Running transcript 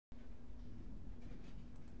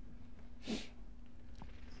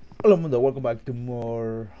Hello, Mundo. Welcome back to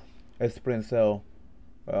more Splinter.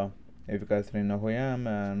 Well, if you guys didn't know who I am,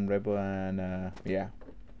 I'm Rebel, and yeah,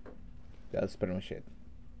 that's pretty much it.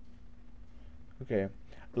 Okay,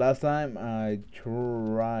 last time I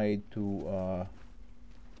tried to.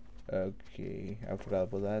 Okay, I forgot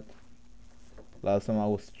about that. Last time I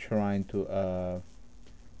was trying to.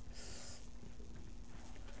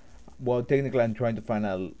 Well, technically, I'm trying to find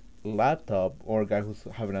a laptop or a guy who's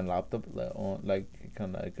having a laptop, like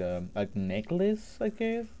kind of like necklace, I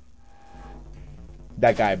guess.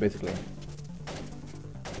 That guy, basically.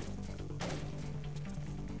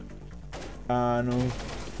 And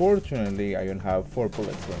unfortunately, I don't have 4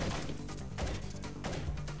 bullets left.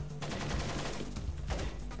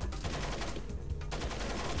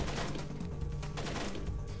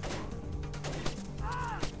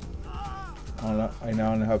 I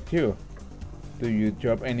now only have 2. Do you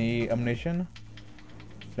drop any ammunition?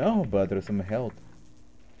 No, but there's some health,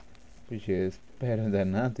 which is better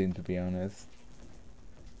than nothing, to be honest.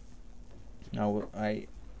 Now I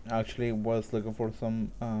actually was looking for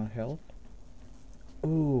some health.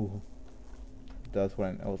 Ooh, that's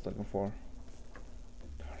what I was looking for.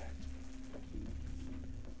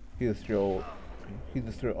 He destroyed. He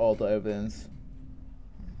destroyed all the evidence.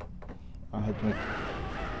 I had to make.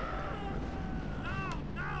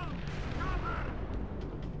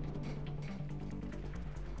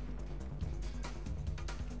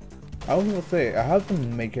 I was gonna say I have to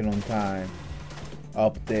make it on time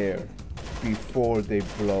up there before they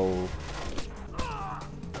blow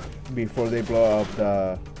up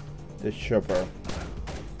the shopper.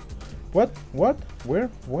 What? What? Where?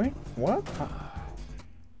 Wait? What?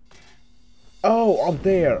 Oh, up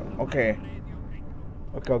there. Okay.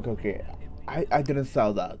 Okay. I didn't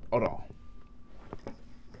saw that at all.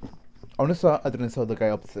 I didn't saw the guy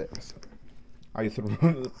upstairs. I just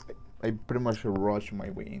I pretty much rushed my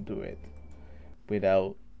way into it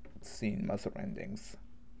without seeing my surroundings.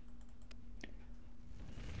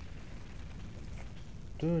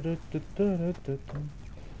 Wrong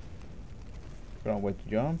way to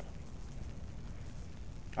jump.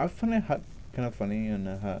 I find it kind of funny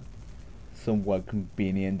and somewhat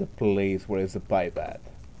convenient the place where it's a pipe at.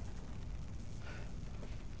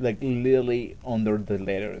 Like literally under the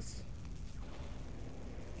letters.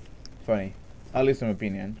 Funny. At least in my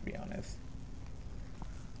opinion, to be honest.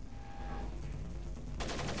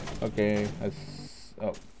 Okay,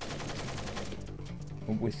 oh.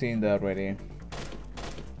 We've seen that already.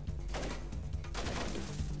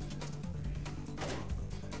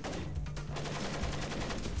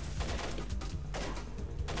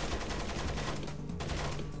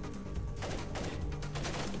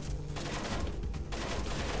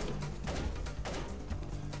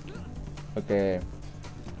 Okay.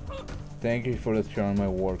 Thank you for destroying my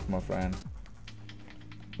work, my friend.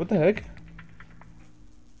 What the heck?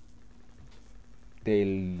 They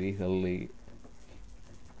literally...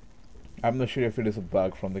 I'm not sure if it is a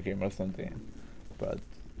bug from the game or something, but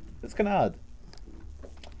it's kinda odd.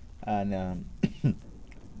 And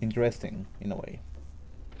interesting in a way.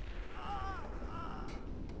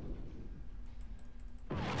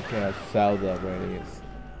 Okay, I saw that where it is.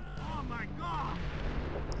 Oh my god!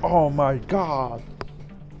 Oh my god!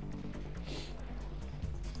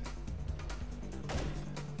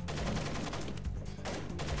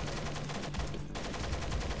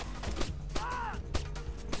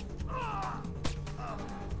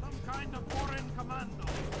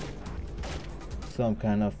 Some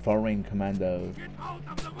kind of foreign commando. Get out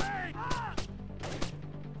of the way!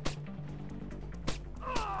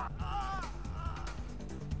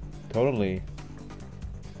 Totally.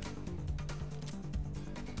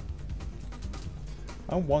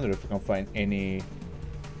 I wonder if I can find anything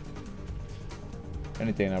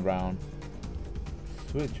around.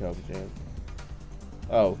 Switch object.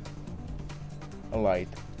 Oh, a light.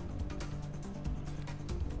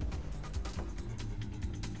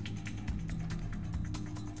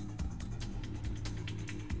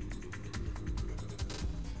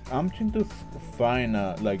 I'm trying to find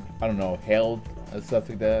like, I don't know, health and stuff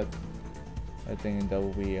like that. I think that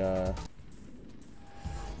will be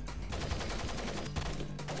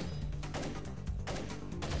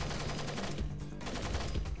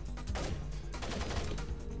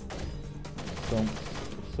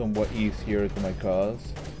somewhat easier to my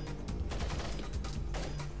cause.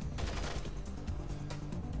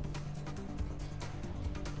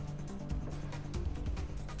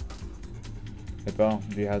 Epa,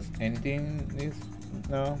 do you have anything? This?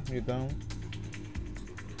 No, you don't.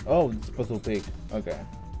 Oh, it's puzzle pig. Okay.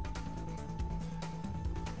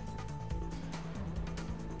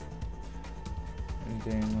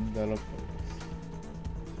 Anything on the left?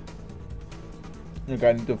 Look,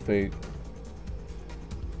 I need to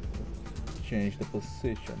change the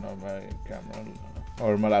position of my camera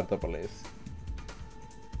or my laptop at least.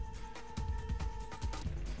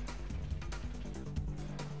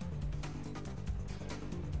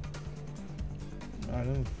 I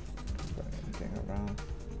don't find anything around.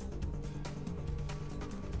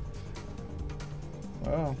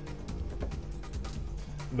 Well,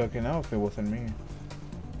 lucky now if it wasn't me.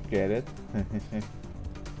 Get it?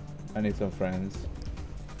 I need some friends.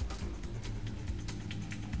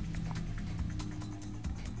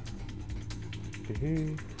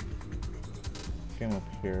 Came up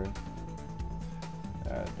here.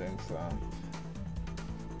 I think so.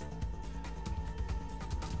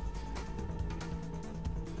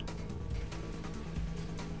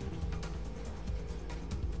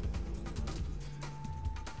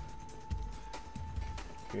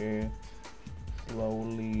 Okay.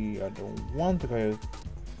 Slowly. I don't want to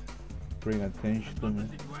bring attention to me.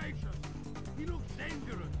 He looks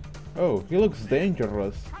dangerous. Oh, he looks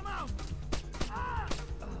dangerous. Come out.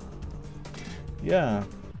 Yeah.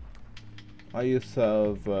 I used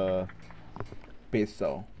to have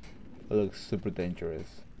pistol. It looks super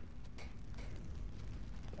dangerous.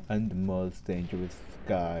 And the most dangerous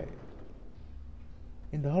guy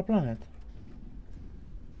in the whole planet.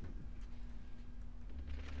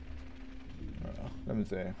 Let me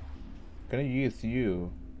see. Can I use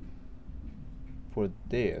you for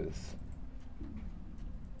this?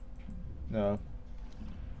 No.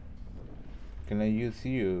 Can I use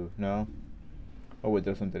you? No. Oh wait,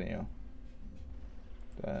 there's something new.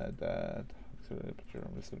 That accelerated picture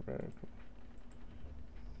of the silver.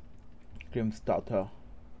 Grim starter.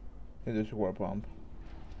 There's a war pump.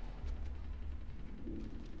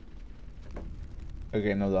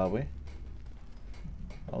 Okay, not that way.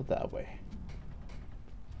 Not that way.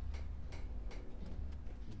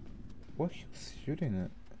 What's she shooting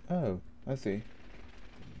at? Oh, I see.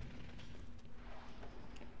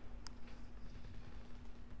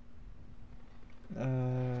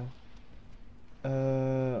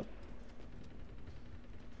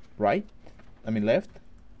 Right? I mean left?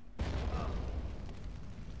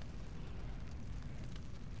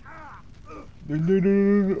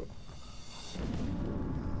 No.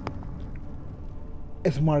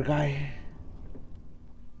 A smart guy.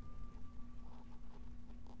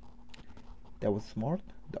 That was smart?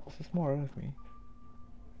 That was smart of me.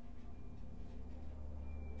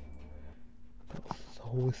 That was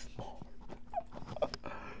so smart.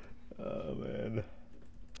 Oh man.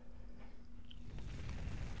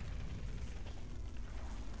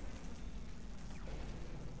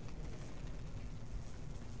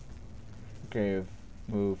 Okay,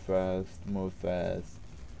 move fast, move fast.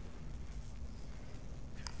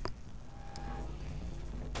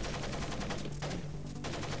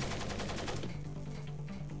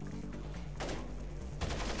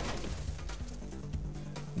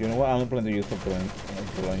 You know what? I'm planning to use the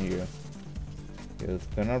plan here.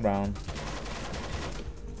 Just turn around.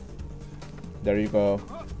 There you go.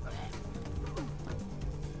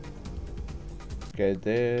 Get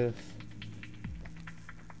this.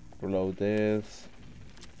 Reload this.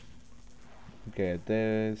 Get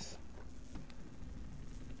this.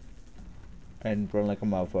 And run like a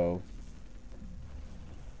mofo.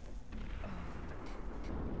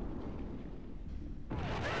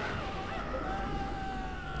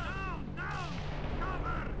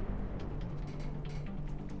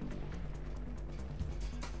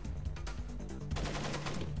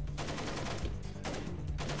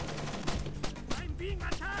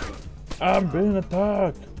 I'm being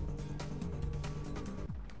attacked!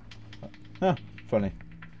 Huh, funny.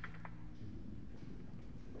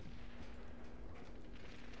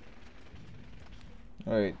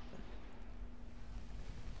 Wait.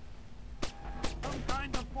 Some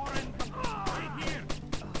kind of foreign right here.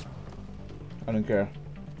 I don't care.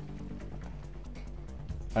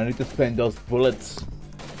 I need to spend those bullets.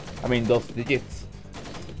 I mean those digits.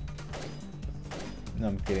 No,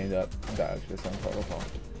 I'm kidding, that actually sounds horrible.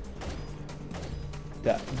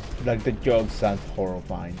 That, like, the joke sounds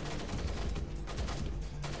horrifying.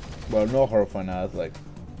 Well, not horrifying, I was like,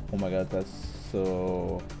 oh my god, that's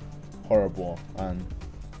so horrible and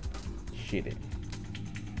shitty.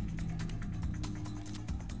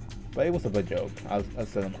 But it was a bad joke, I'll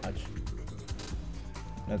say that much.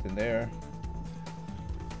 Nothing there.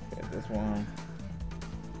 Okay, this one.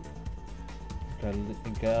 Gotta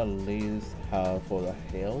at least have for the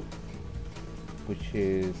health, which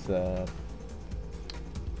is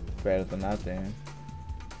better than nothing.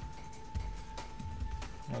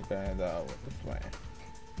 Okay, that was this way.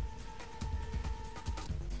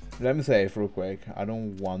 Let me save real quick. I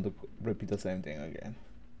don't want to repeat the same thing again.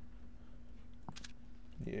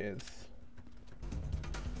 Yes.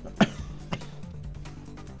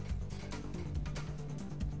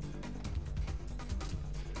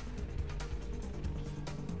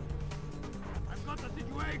 I've got the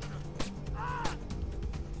situation. Ah!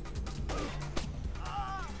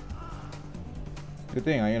 Good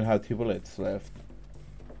thing I only have 2 bullets left.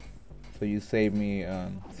 So you saved me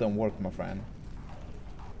some work, my friend.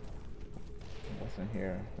 What's in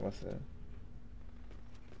here? What's it?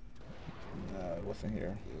 No, it wasn't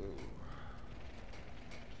here.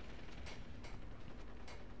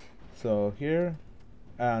 So here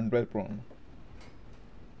and red room.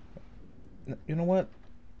 You know what?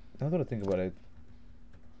 Now that I think about it,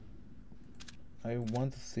 I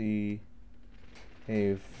want to see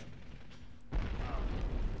if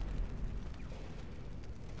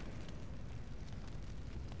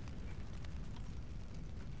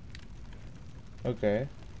okay.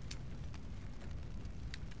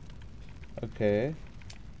 Okay.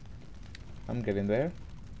 I'm getting there.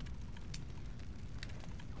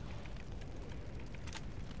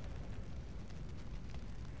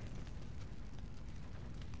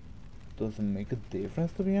 Doesn't make a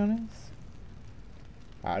difference, to be honest.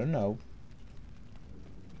 I don't know.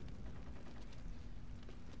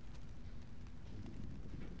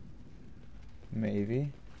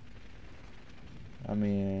 Maybe. I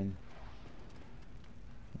mean,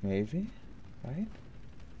 maybe, right?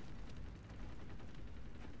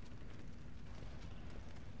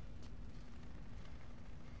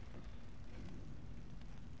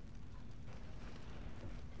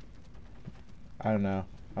 I don't know.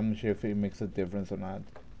 I'm not sure if it makes a difference or not.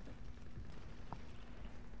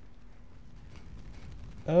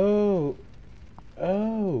 Oh,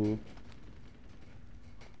 oh,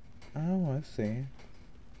 oh, I see.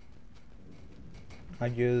 I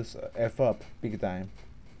just F up big time,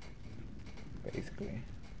 basically.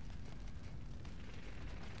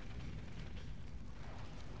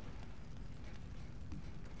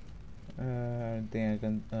 I think I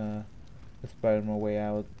can spider my way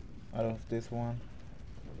out of this one.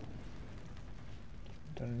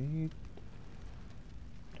 Don't need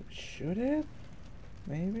to shoot it,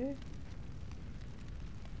 maybe.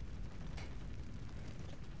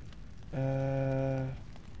 Uh.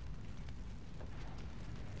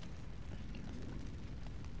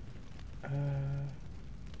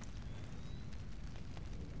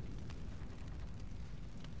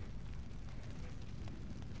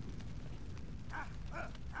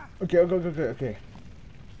 Okay, okay, okay, okay, okay.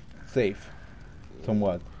 Safe.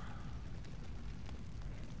 Somewhat.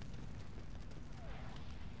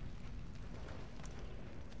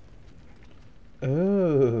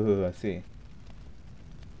 Oh, I see.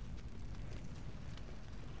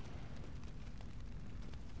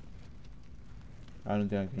 I don't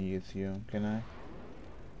think I can use you, can I?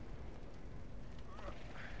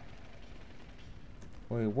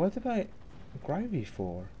 Wait, what did I grab you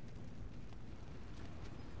for?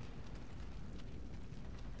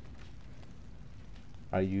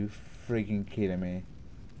 Are you freaking kidding me?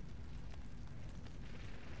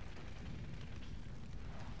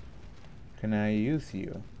 Can I use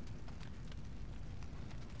you?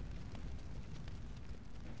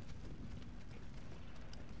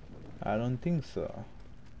 I don't think so.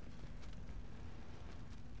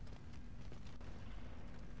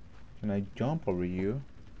 Can I jump over you?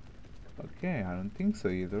 Okay, I don't think so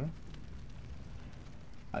either.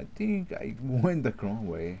 I think I went the wrong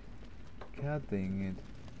way. God dang it.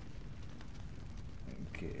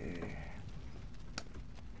 Okay.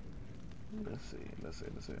 Let's see, let's see,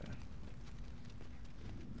 let's see.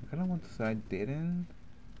 I kinda want to say I didn't,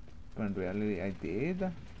 but in reality I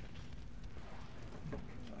did.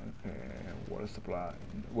 Okay, water supply.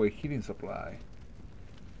 Wait, heating supply.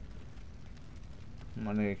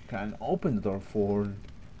 Money can open the door for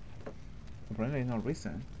apparently no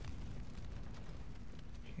reason.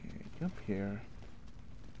 Okay, jump here.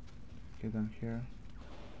 Get down here.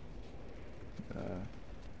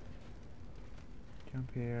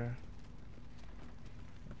 Jump here.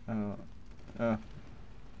 Uh.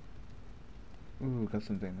 Ooh, got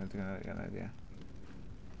something. I think I got an idea.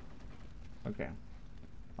 Okay.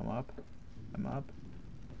 I'm up. I'm up.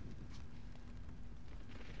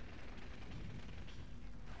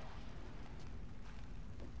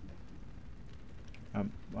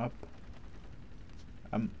 I'm up.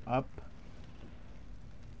 I'm up.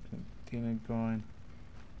 Continue going.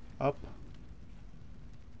 Up.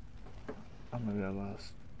 I'm gonna get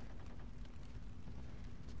lost.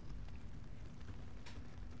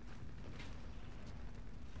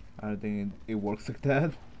 I don't think it works like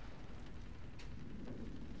that.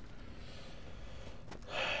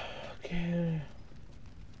 Okay.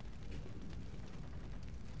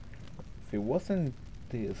 If it wasn't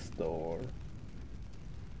this store,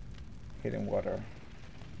 hidden water,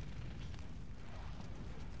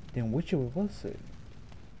 then which way was it?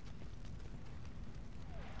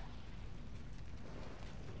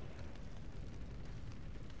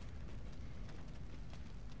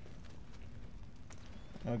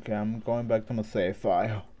 Okay, I'm going back to my save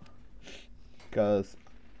file because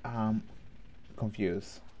I'm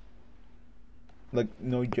confused. Like,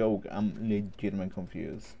 no joke, I'm legitimately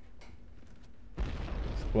confused.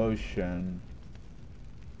 Explosion.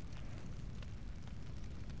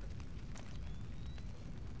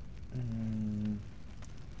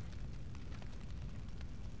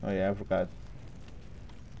 Oh yeah, I forgot.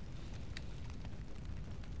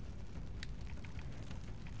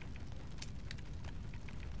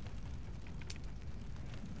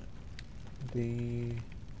 The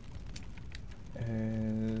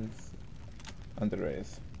is under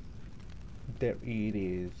race. There it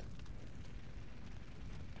is.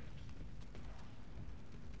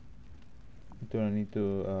 Do I need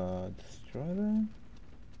to destroy them?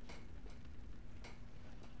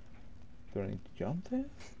 Do I need to jump this?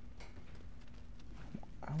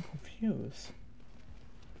 I'm confused.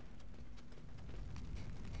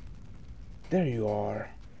 There you are.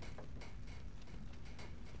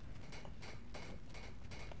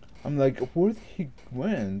 I'm like, where did he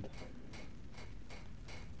went?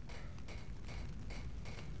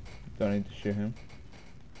 Do I need to shoot him?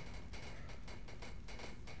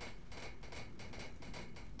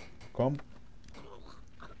 Come.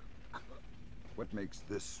 What makes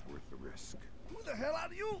this worth the risk? Who the hell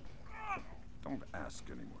are you? Don't ask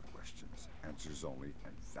any more questions. Answers only,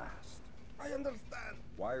 and fast. I understand.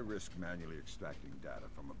 Why risk manually extracting data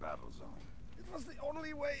from a battle zone? It was the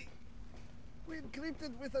only way. We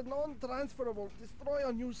encrypted with a non-transferable destroy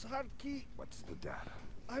unused hard key. What's the data?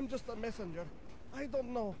 I'm just a messenger. I don't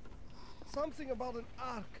know. Something about an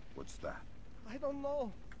ark. What's that? I don't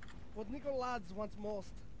know. What Lads wants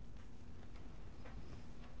most.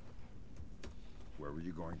 Where were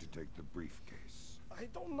you going to take the briefcase? I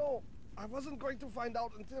don't know. I wasn't going to find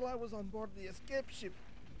out until I was on board the escape ship.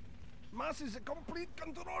 Mass is a complete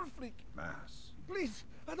control freak. Mass. Please,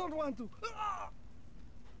 I don't want to. Ah!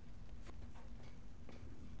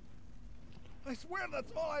 I swear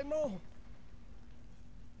that's all I know.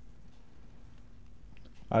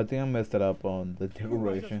 I think I messed it up on the You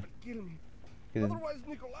might just decoration. kill me. Didn't- Otherwise,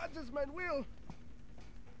 Nicolai's men will.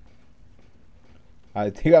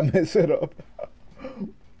 I think I messed it up.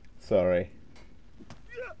 Sorry.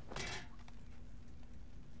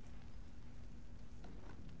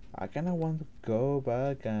 I kinda want to go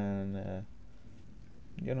back and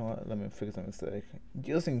you know what, let me fix a mistake.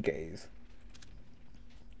 Just in case.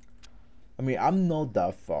 I mean, I'm not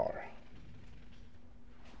that far.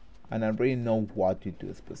 And I really know what to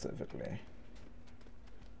do specifically.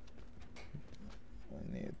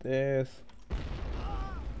 I need this.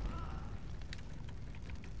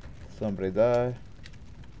 Somebody die.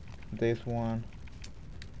 This one.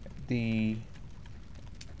 D.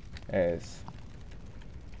 S.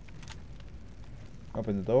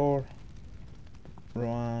 Open the door.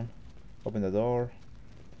 Run. Open the door.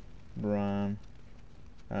 Run.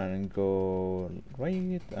 And go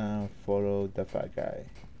right and follow the fat guy.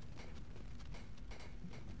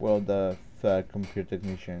 Well, the fat computer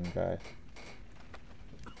technician guy.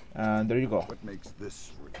 And there you go. What makes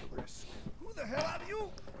this worth the risk? Who the hell are you?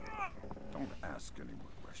 Don't ask any more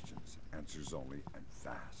questions. Answers only, and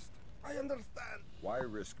fast. I understand. Why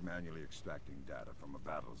risk manually extracting data from a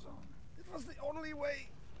battle zone? It was the only way.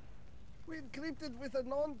 We encrypted with a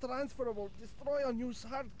non-transferable destroy unused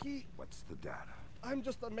hard key. What's the data? I'm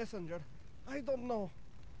just a messenger. I don't know.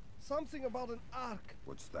 Something about an ark.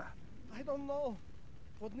 What's that? I don't know.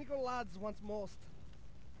 What Lads wants most.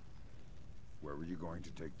 Where were you going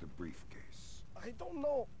to take the briefcase? I don't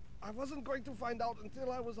know. I wasn't going to find out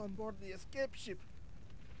until I was on board the escape ship.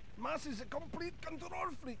 Mass is a complete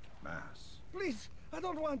control freak. Mass. Please, I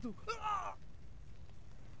don't want to. Ah!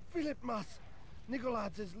 Philip Mass,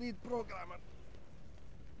 Lads' lead programmer.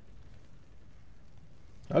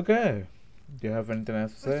 Okay. Do you have anything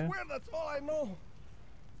else to I say? swear that's all I know.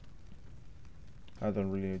 I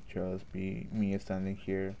don't really just be me standing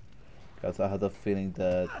here because I had the feeling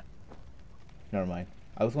that. Never mind.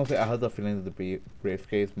 I was gonna say I had the feeling that the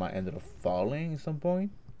briefcase might end up falling at some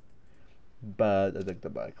point, but I take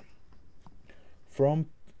that back. From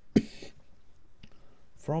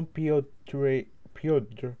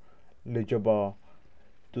Piotr Lejaba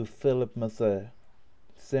to Philip Masse,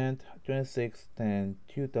 sent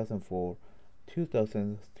 26/10/2004,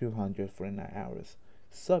 2,249 hours,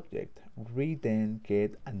 Subject: Read then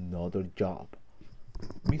get another job.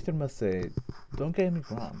 Mr. Massey, don't get me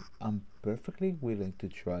wrong, I'm perfectly willing to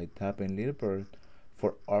try tapping Little Bird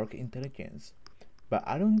for arc intelligence, but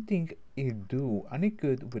I don't think it'll do any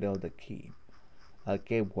good without the key. I'll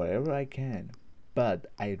get whatever I can, but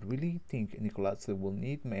I really think Nicolas will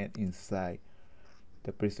need men inside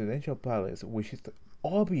the presidential palace, which is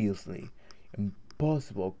obviously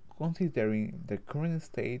impossible considering the current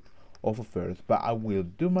state of affairs, but I will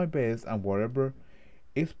do my best and whatever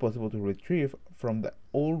is possible to retrieve from the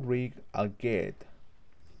old rig I'll get.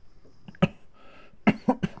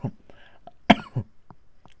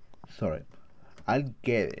 Sorry, I'll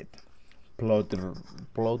get it. Plot,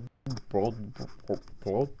 plot, plot,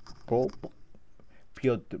 plot, plot,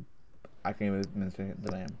 plot. I can't even mention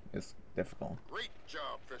the name. It's difficult. Great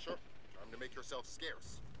job, Fisher. Time to make yourself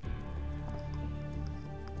scarce.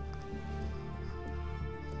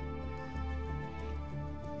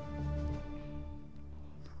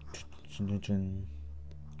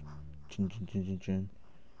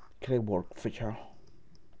 Great work, Fisher.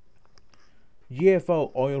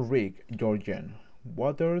 UFO oil rig, Georgian.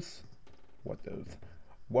 Waters, waters,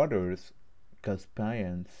 waters,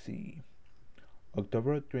 Caspian Sea.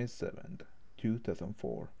 October 27th,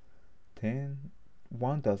 2004.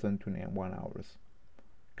 1021 hours.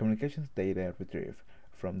 Communications data retrieved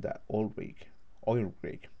from the oil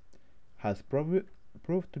rig has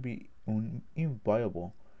proved to be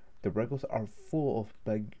inviolable. The records are full of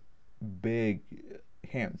big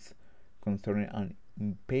hints concerning an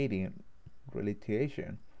impending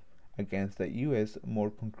retaliation against the U.S.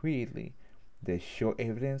 More concretely, they show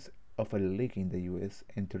evidence of a leak in the U.S.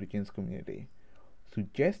 intelligence community,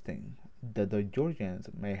 suggesting that the Georgians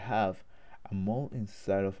may have a mole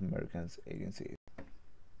inside of American agencies.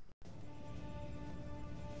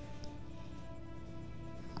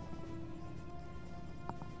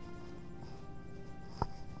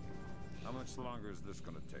 How much longer is this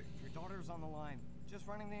gonna take? Your daughter's on the line. Just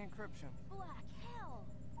running the encryption. Black hell!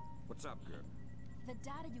 What's up, girl? The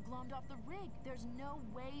data you glommed off the rig. There's no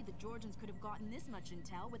way the Georgians could have gotten this much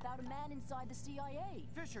intel without a man inside the CIA.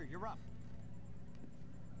 Fisher, you're up.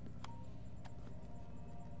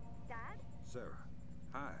 Dad? Sarah.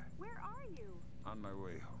 Hi. Where are you? On my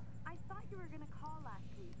way home. I thought you were gonna call last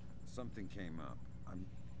week. Something came up. I'm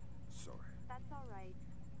sorry. That's all right.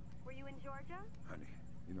 Were you in Georgia? Honey,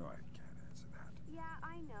 you know I can't answer that. Yeah,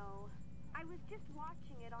 I know. I was just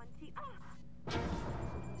watching it on TV. Ah!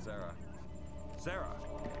 Sarah. Sarah!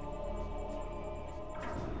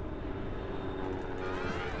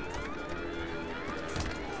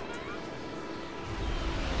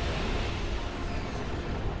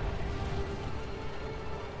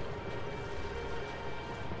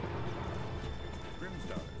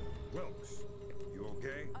 Grimsdale. Wilkes. You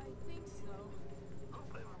okay? I think so. Hope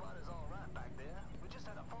everybody's all right back there. We just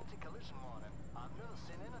had a faulty collision warning. I've never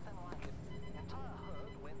seen anything like it. Entire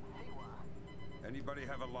herd went haywire. Anybody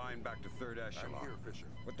have a line back to third echelon? I'm here, Fisher.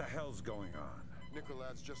 What the hell's going on?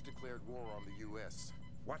 Nicolas just declared war on the U.S.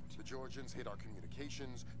 What? The Georgians hit our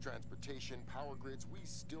communications, transportation, power grids. We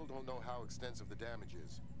still don't know how extensive the damage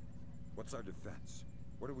is. What's our defense?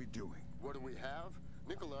 What are we doing? What do we have?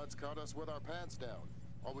 Nicolas caught us with our pants down.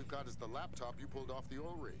 All we've got is the laptop you pulled off the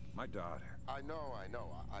oil rig. My daughter. I know.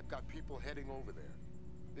 I've got people heading over there.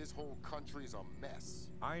 This whole country's a mess.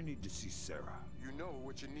 I need to see Sarah. You know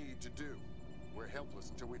what you need to do. We're helpless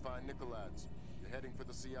until we find Nicolas. You're heading for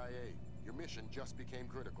the CIA. Your mission just became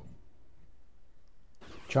critical.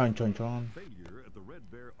 John. Failure at the Red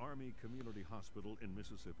Bear Army Community Hospital in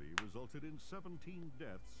Mississippi resulted in 17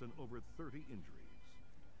 deaths and over 30 injuries.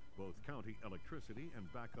 Both county electricity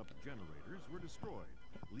and backup generators were destroyed,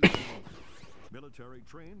 leaving military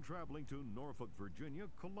train traveling to Norfolk, Virginia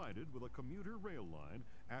collided with a commuter rail line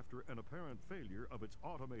after an apparent failure of its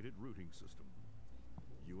automated routing system.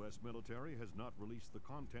 U.S. military has not released the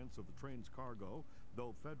contents of the train's cargo,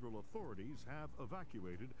 though federal authorities have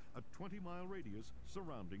evacuated a 20-mile radius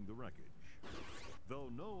surrounding the wreckage. Though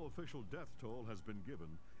no official death toll has been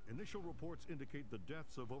given, initial reports indicate the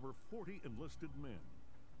deaths of over 40 enlisted men.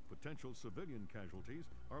 Potential civilian casualties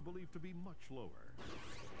are believed to be much lower.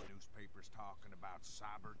 Newspapers talking about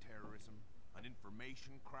cyber terrorism, an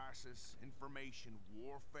information crisis, information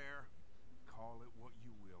warfare. Call it what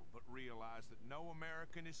you will, but realize that no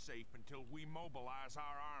American is safe until we mobilize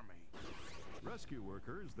our army. Rescue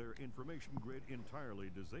workers, their information grid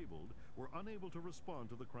entirely disabled, were unable to respond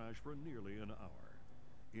to the crash for nearly an hour.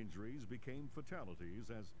 Injuries became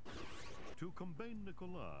fatalities as, to combat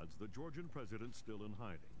Nicolas, the Georgian president still in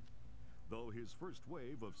hiding. Though his first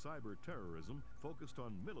wave of cyber terrorism focused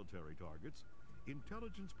on military targets,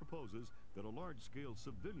 intelligence proposes that a large-scale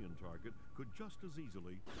civilian target could just as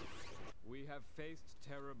easily... We have faced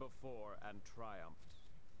terror before and triumphed.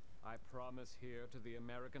 I promise here to the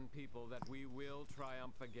American people that we will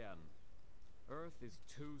triumph again. Earth is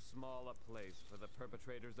too small a place for the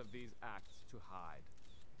perpetrators of these acts to hide.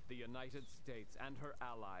 The United States and her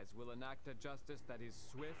allies will enact a justice that is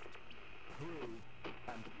swift, true,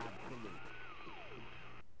 and absolute.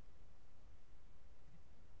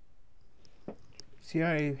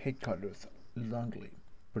 CIA Headquarters, Langley,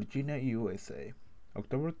 Virginia, USA,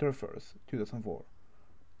 October 31st, 2004,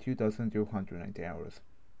 2,290 hours.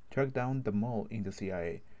 Tracked down the mole in the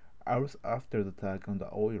CIA. Hours after the attack on the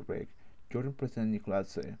oil rig, Georgian President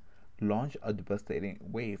Nicholas launched a devastating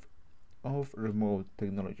wave of remote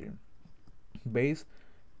technology based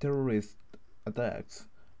terrorist attacks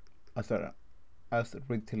as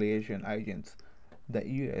retaliation agents. The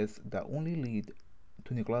US that only lead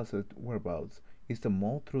to Nicholas's whereabouts is the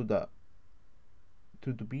mole through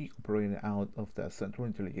to be operating out of the Central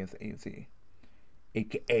Intelligence Agency,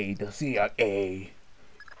 aka the CIA.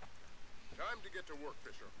 Time to get to work,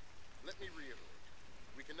 Fisher. Let me reiterate.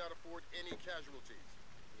 We cannot afford any casualties.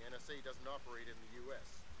 The NSA doesn't operate in the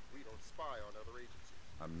U.S. We don't spy on other agencies.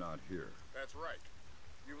 I'm not here. That's right.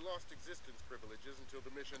 You've lost existence privileges until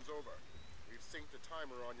the mission's over. We've synced the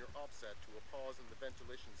timer on your offset to a pause in the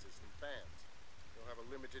ventilation system fans. You'll have a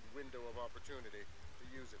limited window of opportunity to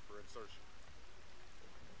use it for insertion.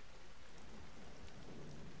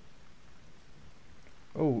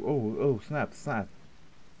 Oh, snap.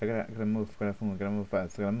 I gotta move fast.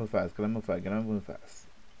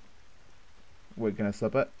 Wait, can I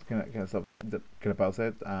stop it? Can I stop? Can I pause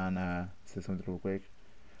it and say something real quick?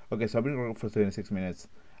 Okay, so I've been recording for 26 minutes,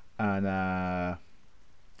 and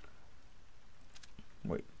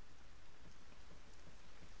wait.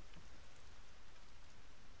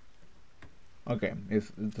 Okay,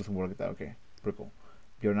 it doesn't work that. Okay, pretty cool.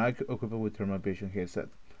 You're now equipped with thermal vision headset.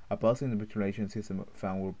 A pause in the ventilation system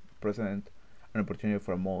found will present an opportunity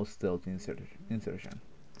for a more stealth insertion.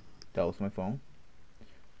 That was my phone.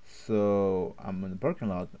 So I'm in the parking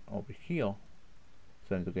lot over here.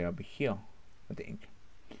 So I need to get over here, I think.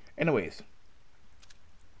 Anyways,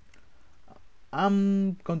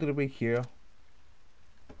 I'm going to be here.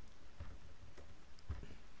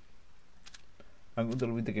 I'm going to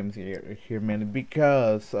leave the games here mainly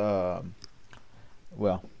because,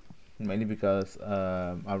 well, mainly because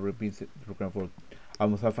I've been recording for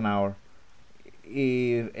almost half an hour.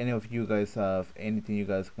 If any of you guys have anything you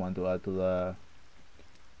guys want to add to the,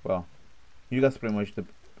 well, you guys pretty much the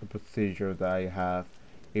procedure that I have.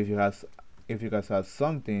 If you guys have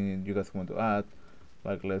something you guys want to add,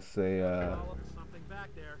 like let's say something back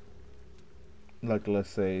there. Like let's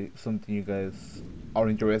say something you guys are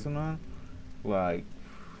interested in, like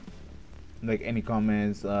any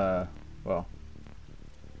comments, well.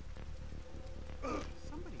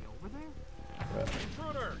 Somebody over there?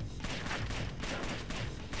 Intruder!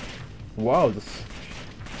 Wow, This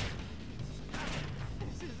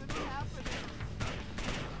isn't happening.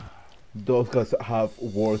 those guys have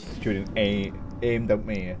worse shooting aimed at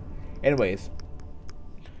me. Anyways,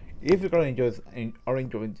 if you guys are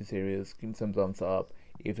enjoying this series, give me some thumbs up.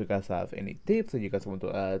 If you guys have any tips that you guys want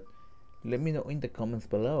to add, let me know in the comments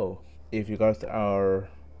below. If you guys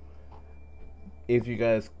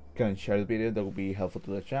can share the video, that will be helpful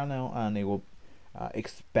to the channel, and it will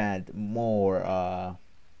expand more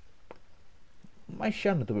my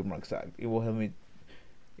channel, to be more exact. It will help me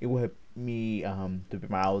to be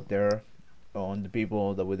more out there on the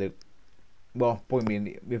people that would, well, point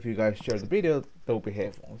me if you guys share the video, that will be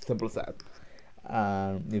helpful. Simple as that.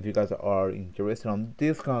 If you guys are interested on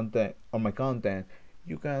this content, on my content,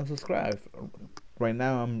 you can subscribe. Right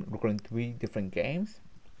now I'm recording 3 different games,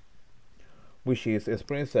 which is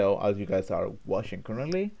Splinter, as you guys are watching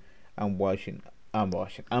currently. I'm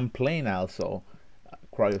playing also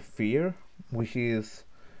Cry of Fear, which is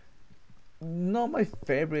not my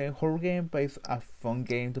favorite horror game, but it's a fun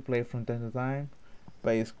game to play from time to time.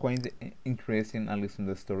 But it's quite interesting, at least in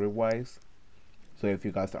the story wise. So if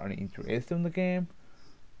you guys are interested in the game,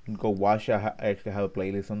 go watch it. I actually have a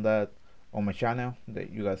playlist on that on my channel that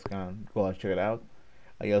you guys can go and check it out.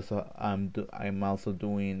 I'm also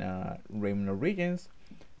doing Rayman Origins,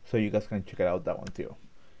 so you guys can check it out, that one too.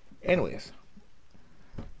 Anyways,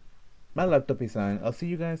 my laptop is on. I'll see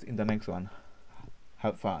you guys in the next one.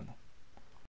 Have fun.